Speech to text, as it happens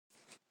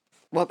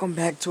Welcome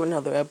back to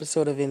another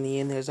episode of In the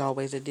End There's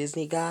Always a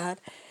Disney God.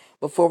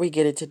 Before we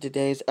get into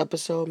today's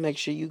episode, make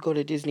sure you go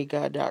to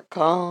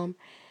DisneyGod.com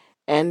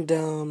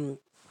and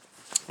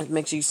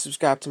make sure you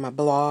subscribe to my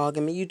blog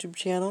and my YouTube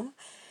channel.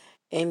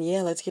 And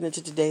yeah, let's get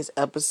into today's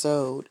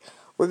episode.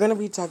 We're going to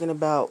be talking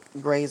about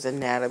Grey's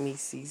Anatomy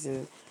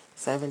Season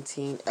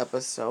 17,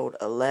 Episode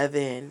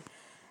 11.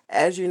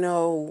 As you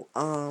know,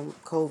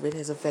 COVID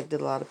has affected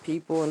a lot of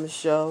people in the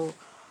show.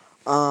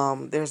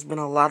 There's been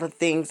a lot of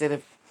things that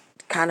have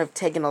kind of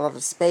taken a lot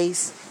of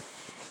space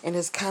and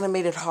has kind of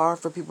made it hard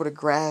for people to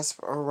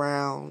grasp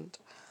around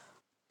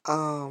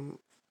um,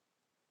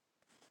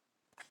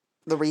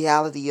 the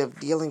reality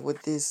of dealing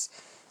with this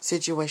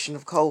situation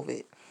of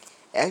COVID.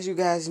 As you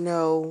guys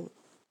know,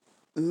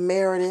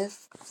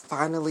 Meredith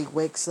finally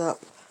wakes up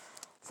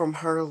from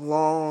her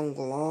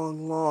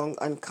long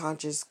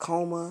unconscious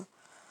coma.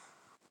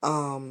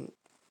 Um,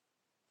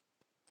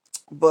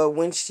 but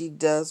when she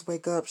does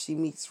wake up, she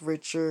meets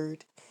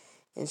Richard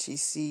and she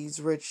sees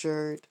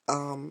Richard.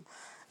 I'm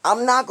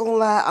not gonna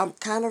lie, I'm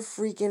kind of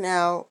freaking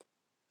out.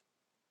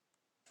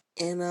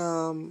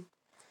 And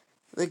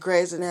the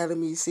Grey's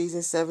Anatomy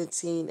Season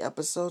 17,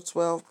 Episode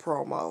 12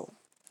 promo.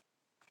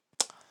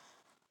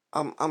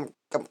 I'm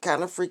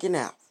kind of freaking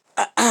out.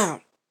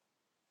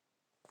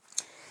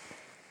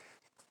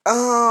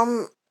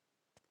 um,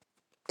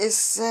 it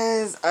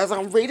says as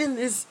I'm reading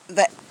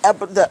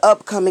the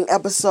upcoming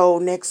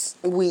episode next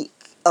week.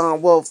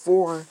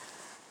 For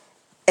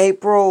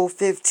April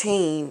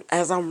 15,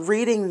 as I'm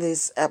reading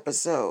this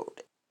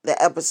episode, the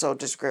episode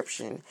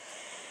description,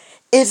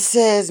 it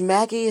says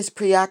Maggie is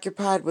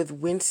preoccupied with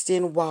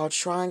Winston while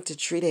trying to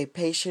treat a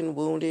patient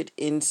wounded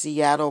in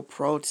Seattle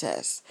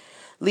protests.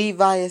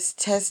 Levi is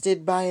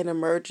tested by an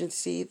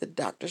emergency. The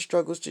doctor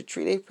struggles to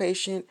treat a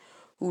patient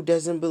who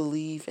doesn't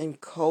believe in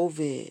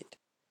COVID.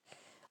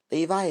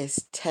 Levi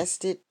is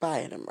tested by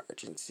an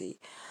emergency.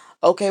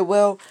 Okay,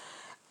 well,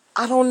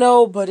 I don't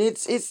know, but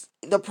it's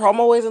the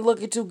promo isn't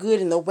looking too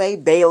good, and the way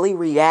Bailey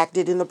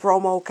reacted in the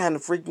promo kind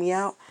of freaked me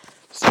out.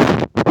 So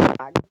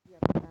I guess we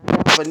have to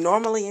find out. But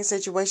normally in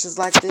situations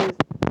like this,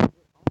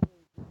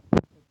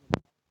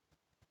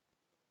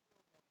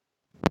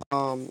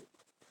 um,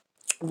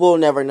 we'll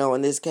never know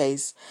in this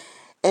case.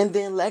 And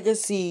then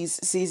Legacies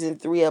season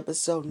 3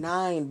 episode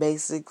 9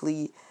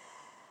 basically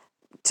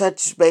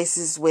touched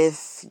bases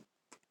with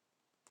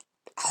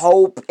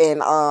Hope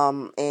and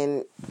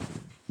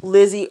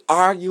Lizzie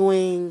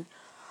arguing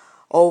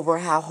over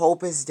how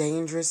Hope is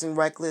dangerous and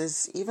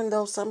reckless, even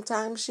though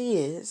sometimes she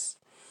is.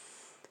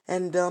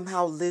 And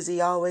how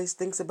Lizzie always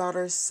thinks about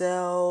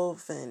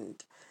herself,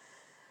 and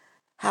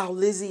how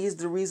Lizzie is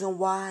the reason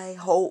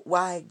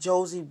why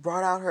Josie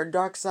brought out her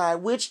dark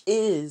side, which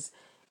is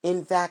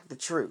in fact the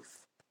truth.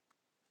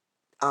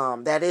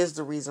 That is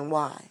the reason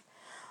why.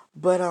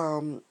 But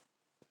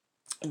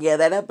yeah,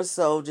 that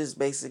episode just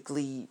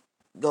basically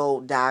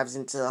go dives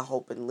into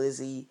Hope and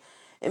Lizzie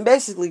and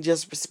basically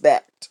just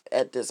respect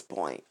at this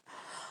point.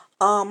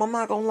 I'm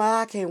not gonna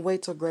lie, I can't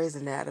wait till Grey's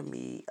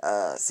Anatomy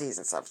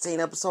season 17,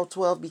 episode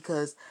 12,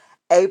 because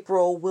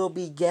April will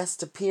be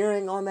guest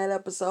appearing on that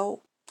episode.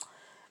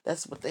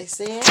 That's what they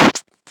said.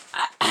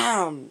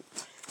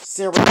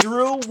 Sarah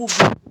Drew will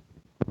be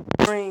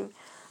appearing.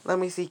 Let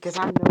me see, because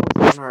I know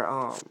it's on her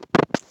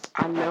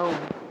I know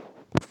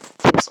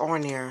it's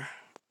on there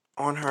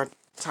on her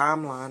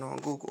timeline on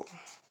Google.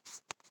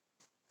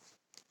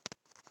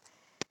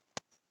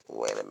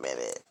 Wait a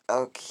minute.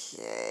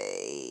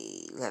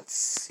 Okay. Let's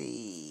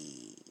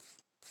see.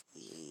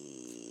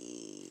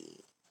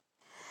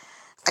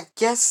 I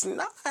guess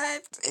not.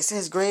 It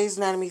says Grey's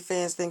Anatomy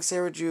fans think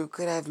Sarah Drew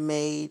could have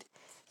made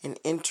an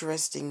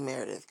interesting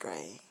Meredith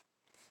Grey.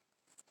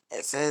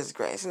 It says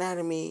Grey's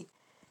Anatomy.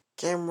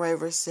 Cam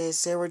Raver says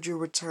Sarah Drew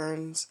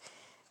return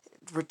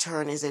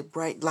is a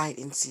bright light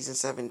in season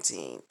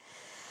 17.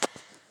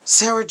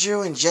 Sarah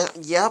Drew and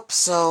yep.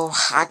 So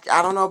I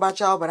don't know about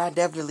y'all, but I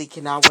definitely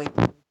cannot wait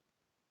for the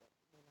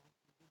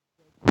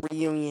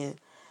reunion.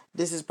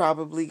 This is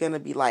probably gonna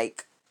be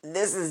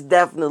this is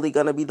definitely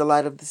gonna be the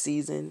light of the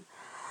season.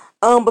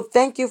 But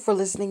thank you for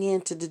listening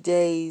in to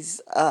today's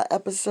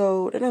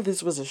episode. I know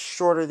this was a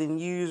shorter than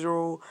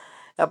usual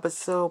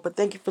episode, but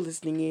thank you for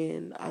listening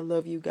in. I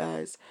love you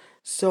guys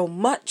so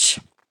much.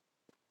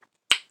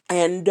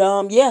 And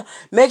yeah,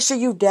 make sure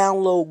you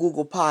download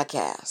Google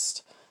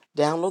Podcast.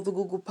 Download the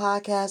Google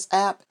Podcast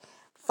app.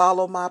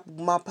 Follow my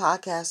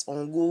podcast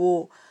on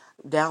Google.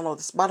 Download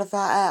the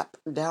Spotify app.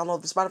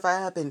 Download the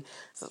Spotify app and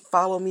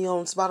follow me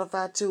on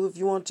Spotify too if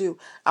you want to.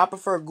 I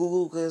prefer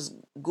Google because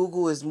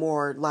Google is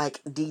more like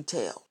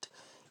detailed.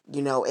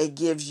 You know, it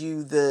gives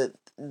you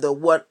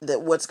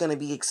what's going to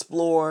be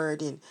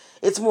explored, and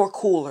it's more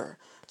cooler.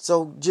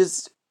 So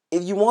just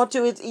if you want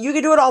to, you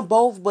can do it on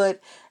both,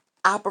 but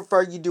I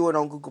prefer you do it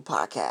on Google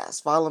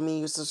Podcasts. Follow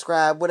me,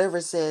 subscribe, whatever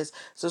it says.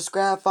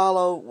 Subscribe,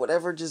 follow,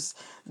 whatever. Just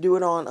do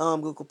it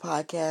on Google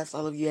Podcasts.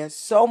 I love you guys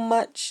so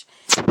much.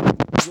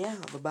 Yeah,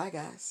 bye-bye,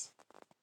 guys.